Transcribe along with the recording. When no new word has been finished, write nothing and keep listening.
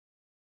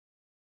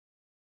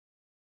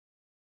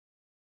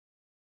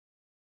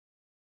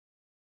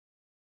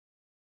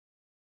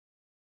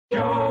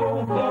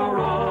Chauffeur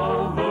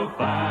of the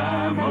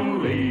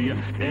family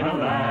in a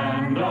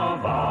land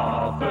of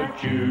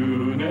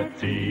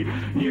opportunity.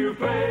 New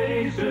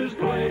faces,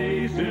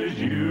 places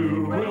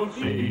you will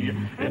see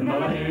in the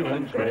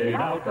Leyland great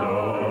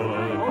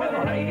outdoors. With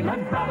the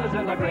Leyland Brothers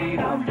in the great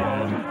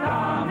outdoors.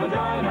 Come and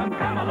join them,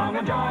 come along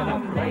and join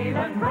them.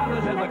 Leyland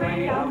Brothers in the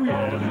great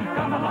outdoors.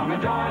 Come along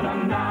and join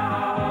them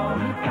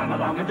now. Come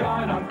along and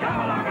join them,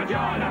 come along and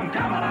join them,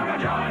 come along and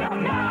join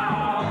them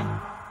now.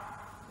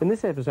 In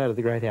this episode of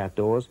The Great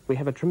Outdoors, we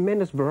have a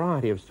tremendous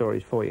variety of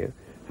stories for you.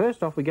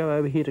 First off, we go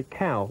over here to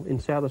Cowell in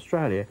South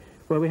Australia,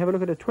 where we have a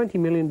look at a $20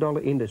 million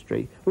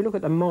industry. We look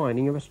at the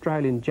mining of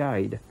Australian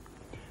jade.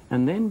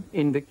 And then,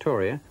 in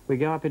Victoria, we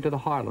go up into the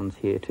highlands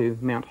here to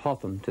Mount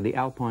Hotham, to the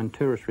Alpine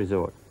Tourist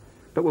Resort.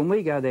 But when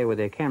we go there with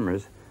their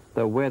cameras,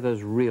 the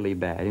weather's really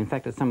bad. In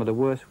fact, it's some of the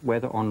worst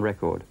weather on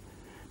record.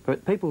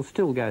 But people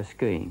still go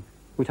skiing.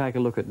 We take a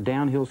look at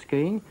downhill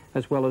skiing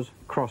as well as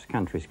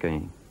cross-country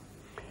skiing.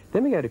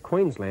 Then we go to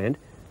Queensland,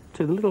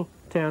 to the little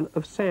town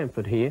of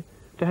Samford here,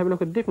 to have a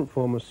look at a different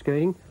form of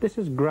skiing. This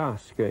is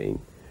grass skiing.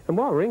 And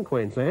while we're in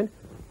Queensland,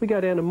 we go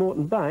down to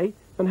Moreton Bay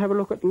and have a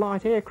look at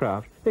light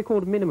aircraft. They're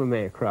called minimum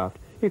aircraft.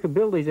 You can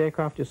build these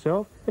aircraft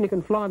yourself and you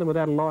can fly them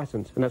without a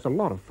licence, and that's a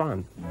lot of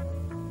fun.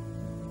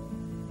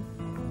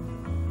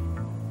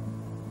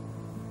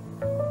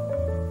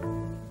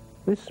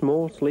 This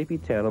small, sleepy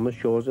town on the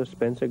shores of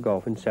Spencer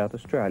Gulf in South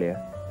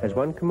Australia has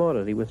one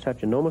commodity with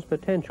such enormous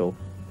potential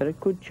that it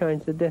could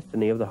change the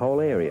destiny of the whole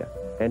area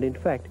and, in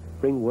fact,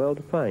 bring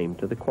world fame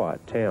to the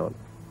quiet town.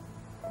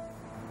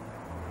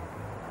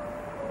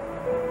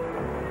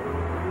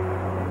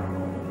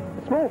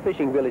 The small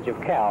fishing village of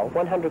Cowell,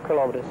 100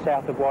 kilometres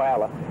south of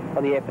Whyalla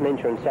on the Eyre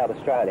Peninsula in South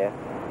Australia,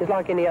 is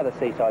like any other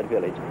seaside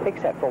village,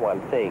 except for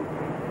one thing.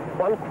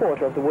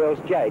 1/4 of the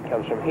world's jade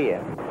comes from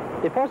here.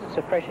 Deposits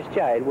of precious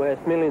jade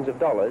worth millions of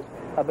dollars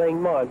are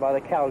being mined by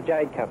the Cowell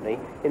Jade Company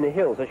in the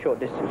hills a short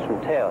distance from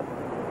town.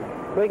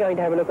 We're going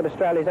to have a look at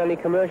Australia's only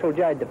commercial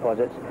jade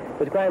deposits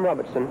with Graham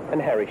Robertson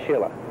and Harry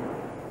Schiller.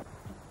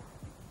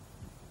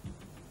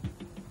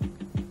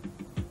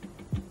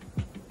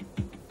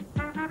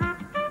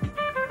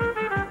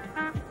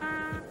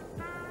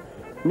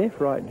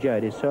 Nephrite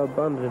jade is so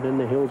abundant in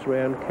the hills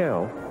around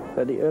Cowell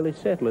that the early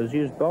settlers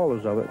used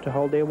bowlers of it to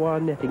hold their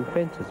wire netting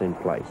fences in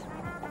place.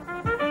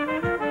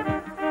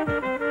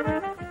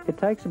 It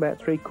takes about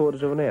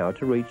 3/4 of an hour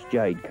to reach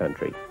jade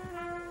country.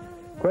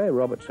 Graham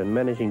Robertson,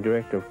 Managing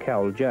Director of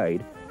Cowell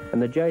Jade,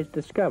 and the jade's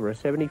discoverer,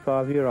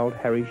 75-year-old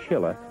Harry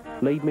Schiller,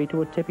 lead me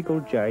to a typical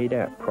jade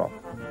outcrop.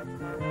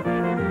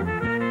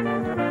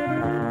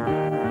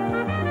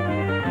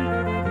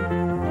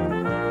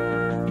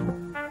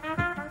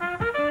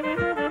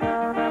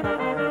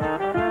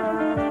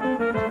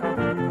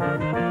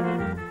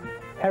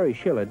 Harry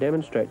Schiller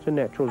demonstrates the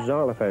natural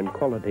xylophone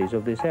qualities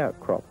of this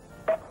outcrop.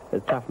 The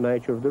tough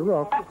nature of the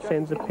rock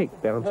sends a pick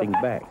bouncing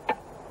back.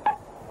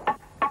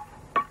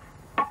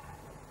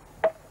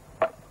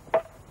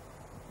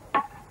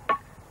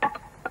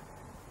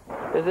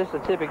 Is this a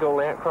typical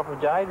outcrop of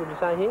jade, would you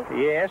say, here?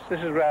 Yes,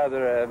 this is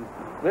rather a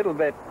little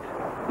bit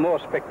more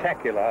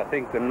spectacular, I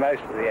think, than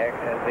most of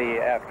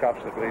the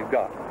outcrops that we've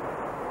got.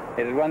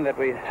 It is one that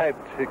we hope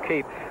to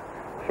keep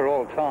for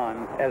all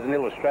time as an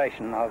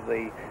illustration of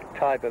the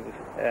type of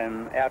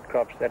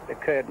outcrops that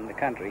occurred in the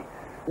country.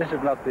 This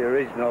is not the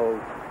original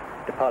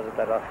deposit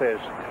that I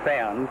first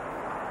found,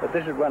 but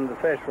this is one of the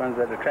first ones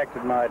that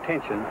attracted my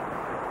attention,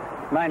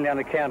 mainly on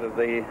account of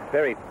the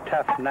very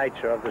tough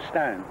nature of the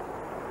stone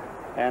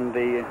and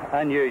the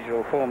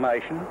unusual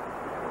formation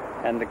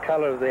and the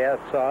colour of the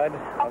outside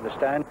of the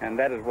stone, and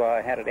that is why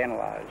I had it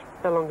analysed.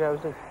 How long ago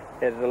was this?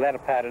 It's the latter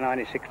part of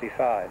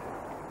 1965.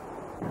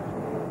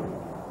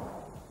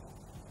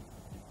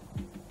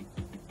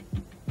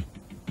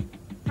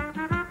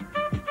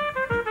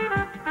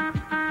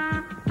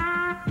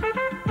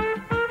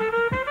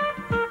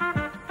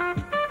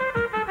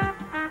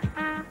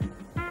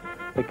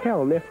 The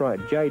Cowell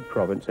Nephrite Jade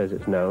Province, as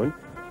it's known,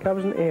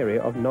 covers an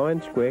area of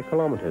 9 square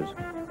kilometres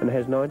and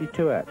has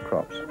 92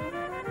 outcrops.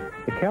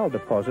 The Cowell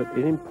deposit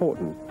is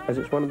important as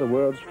it's one of the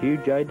world's few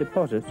jade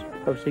deposits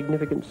of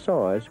significant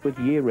size with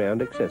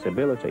year-round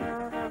accessibility.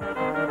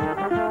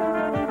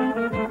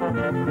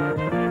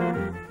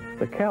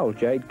 The Cowell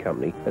Jade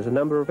Company has a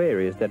number of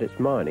areas that it's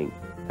mining,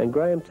 and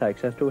Graham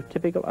takes us to a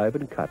typical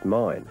open-cut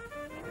mine.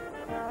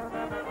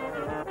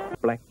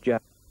 Black jade,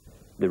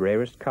 the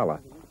rarest colour,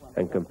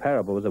 and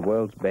comparable with the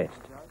world's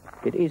best.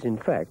 It is, in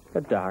fact,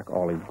 a dark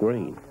olive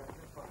green.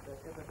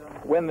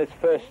 When this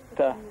first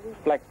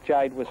black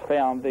jade was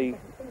found, the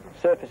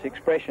surface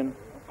expression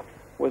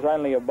was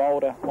only a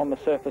boulder on the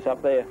surface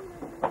up there.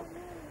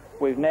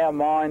 We've now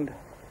mined,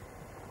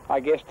 I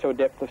guess, to a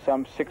depth of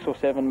some 6 or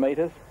 7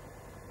 metres.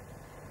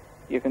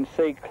 You can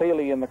see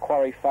clearly in the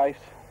quarry face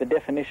the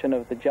definition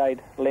of the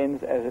jade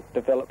lens as it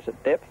develops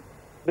at depth.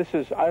 This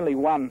is only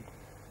one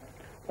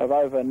of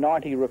over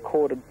 90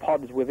 recorded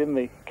pods within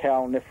the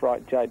Cowell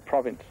Nephrite Jade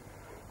Province,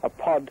 a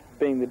pod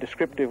being the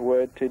descriptive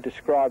word to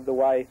describe the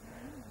way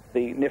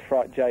the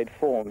nephrite jade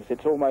forms.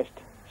 It's almost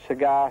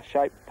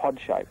cigar-shaped, pod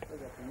shape.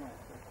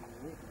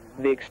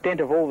 The extent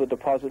of all the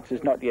deposits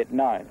is not yet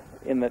known,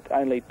 in that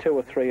only 2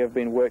 or 3 have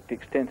been worked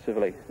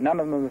extensively. None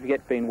of them have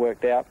yet been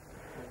worked out,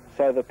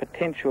 so the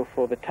potential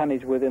for the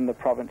tonnage within the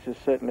province is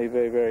certainly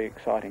very, very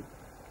exciting.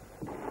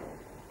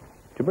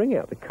 To bring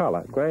out the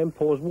colour, Graham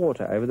pours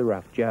water over the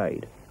rough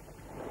jade.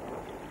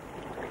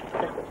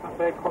 That's not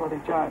bad quality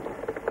jade.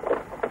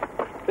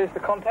 There's the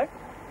contact,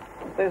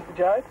 there's the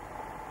jade,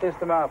 there's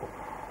the marble.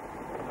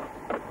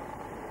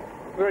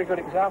 Very good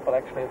example,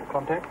 actually, of the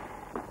contact.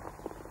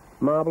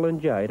 Marble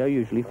and jade are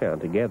usually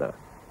found together.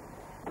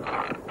 Oh,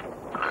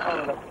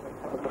 that's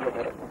a good look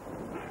at it.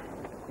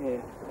 Yeah.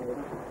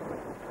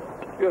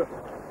 Beautiful.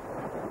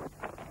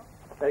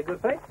 Very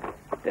good piece?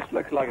 This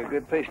looks like a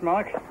good piece,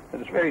 Mike, but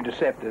it's very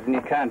deceptive, and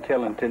you can't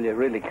tell until you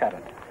really cut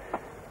it.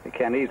 It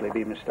can easily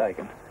be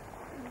mistaken.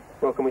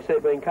 Well, can we see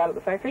it being cut at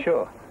the factory?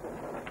 Sure.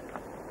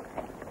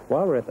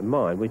 While we're at the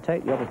mine, we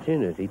take the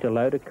opportunity to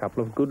load a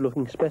couple of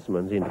good-looking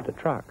specimens into the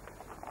truck.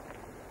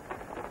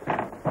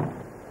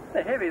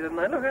 They're heavy, didn't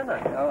they? Look, aren't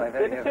they? Oh, they're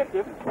very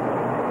Deceptive.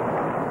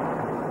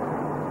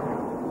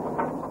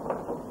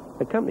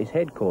 The company's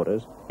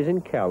headquarters is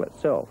in Cowell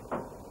itself.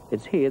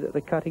 It's here that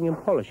the cutting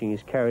and polishing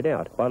is carried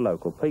out by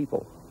local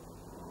people.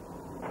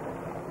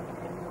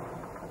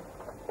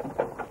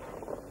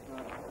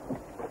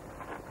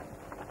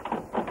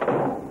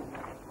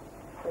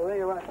 Well, there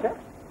you are,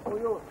 chaps. All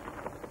yours.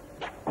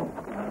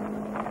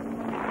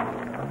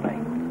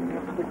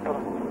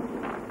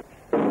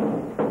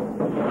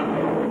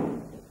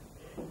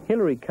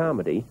 Hilary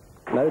Carmody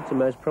loads the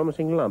most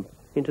promising lump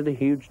into the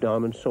huge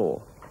diamond saw.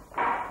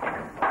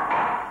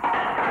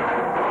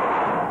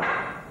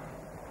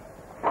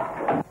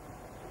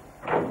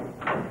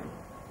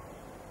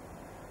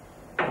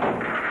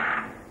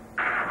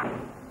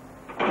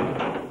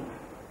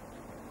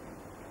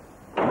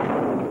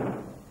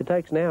 It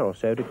takes an hour or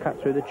so to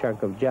cut through the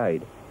chunk of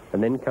jade,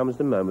 and then comes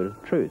the moment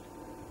of truth.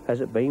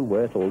 Has it been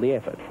worth all the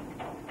effort?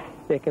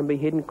 There can be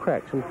hidden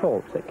cracks and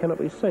faults that cannot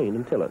be seen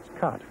until it's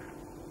cut.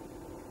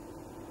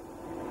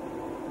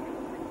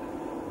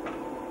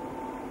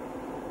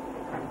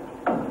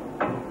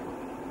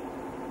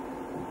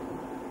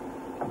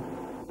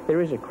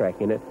 There is a crack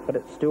in it, but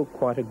it's still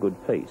quite a good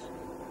piece.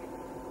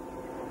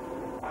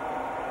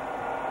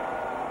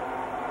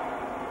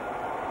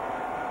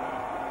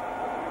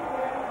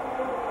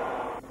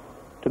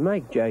 To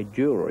make jade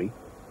jewellery,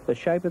 the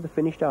shape of the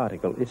finished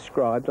article is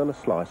scribed on a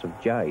slice of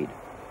jade.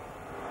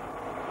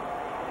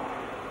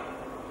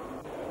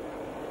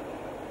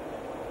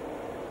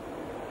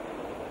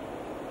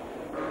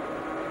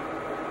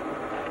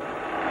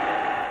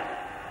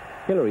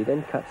 Hilary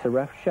then cuts the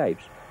rough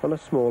shapes on a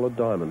smaller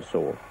diamond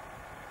saw.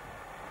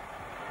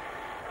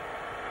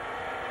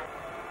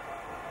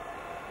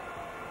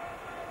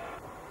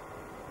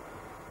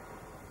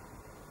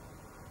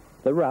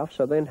 The roughs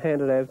are then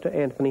handed over to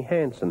Anthony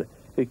Hansen,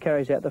 who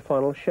carries out the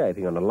final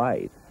shaping on a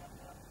lathe.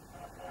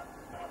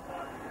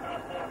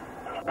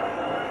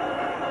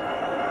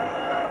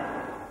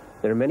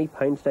 There are many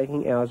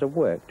painstaking hours of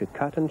work to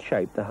cut and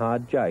shape the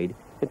hard jade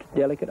into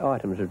delicate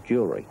items of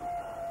jewellery.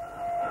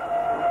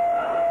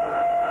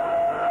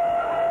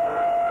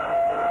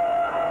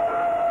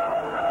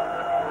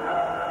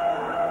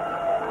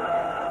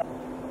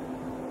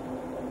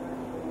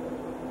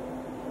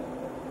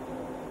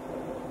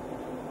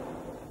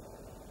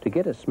 To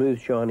get a smooth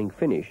shining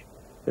finish,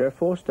 there are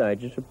 4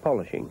 stages of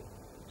polishing,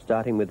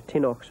 starting with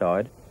tin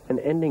oxide and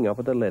ending up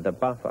with a leather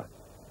buffer.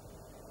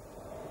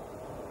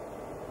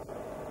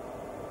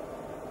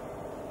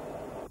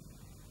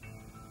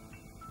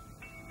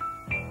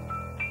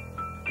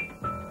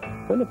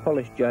 When the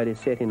polished jade is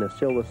set in a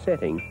silver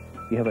setting,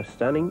 you have a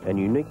stunning and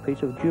unique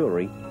piece of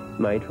jewellery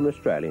made from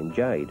Australian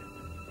jade.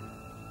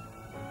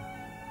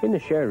 In the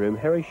showroom,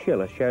 Harry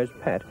Schiller shows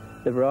Pat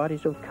the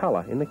varieties of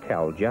colour in the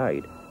Cowell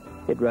jade.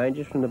 It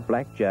ranges from the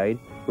black jade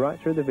right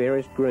through the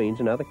various greens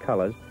and other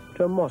colours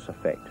to a moss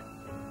effect.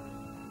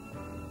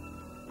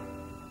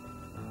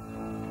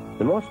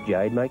 The moss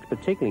jade makes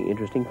particularly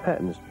interesting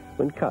patterns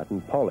when cut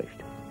and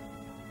polished.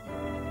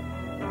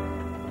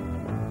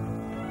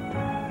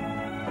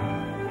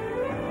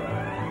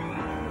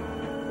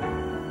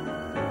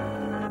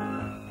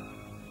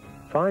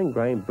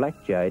 Fine-grained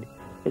black jade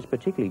is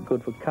particularly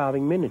good for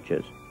carving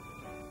miniatures.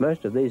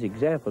 Most of these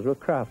examples were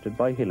crafted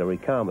by Hilary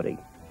Carmody.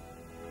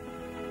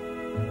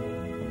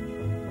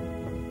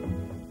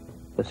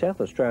 The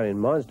South Australian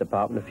Mines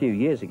Department a few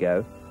years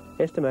ago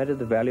estimated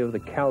the value of the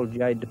Cowell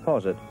jade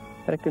deposit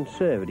at a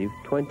conservative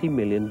 $20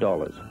 million.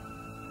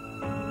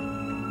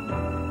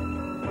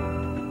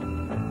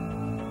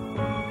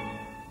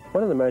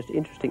 One of the most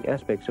interesting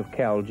aspects of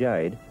Cowell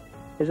jade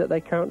is that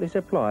they currently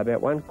supply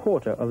about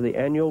 1/4 of the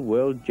annual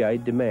world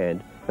jade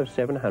demand of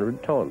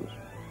 700 tonnes,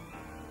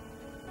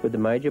 with the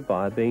major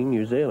buyer being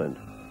New Zealand.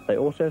 They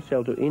also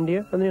sell to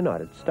India and the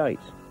United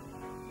States.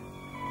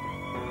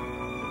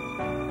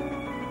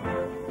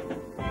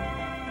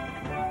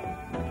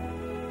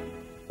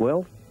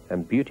 Wealth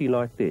and beauty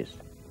like this,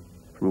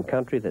 from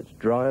country that's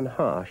dry and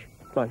harsh,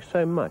 like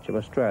so much of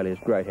Australia's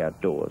great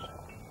outdoors.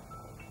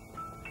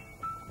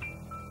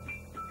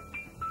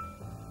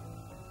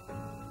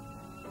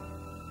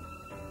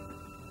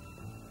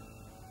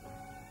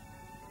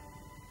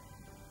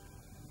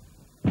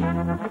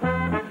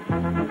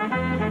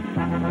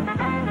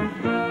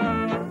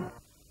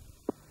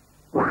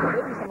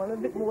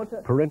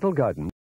 Parental guidance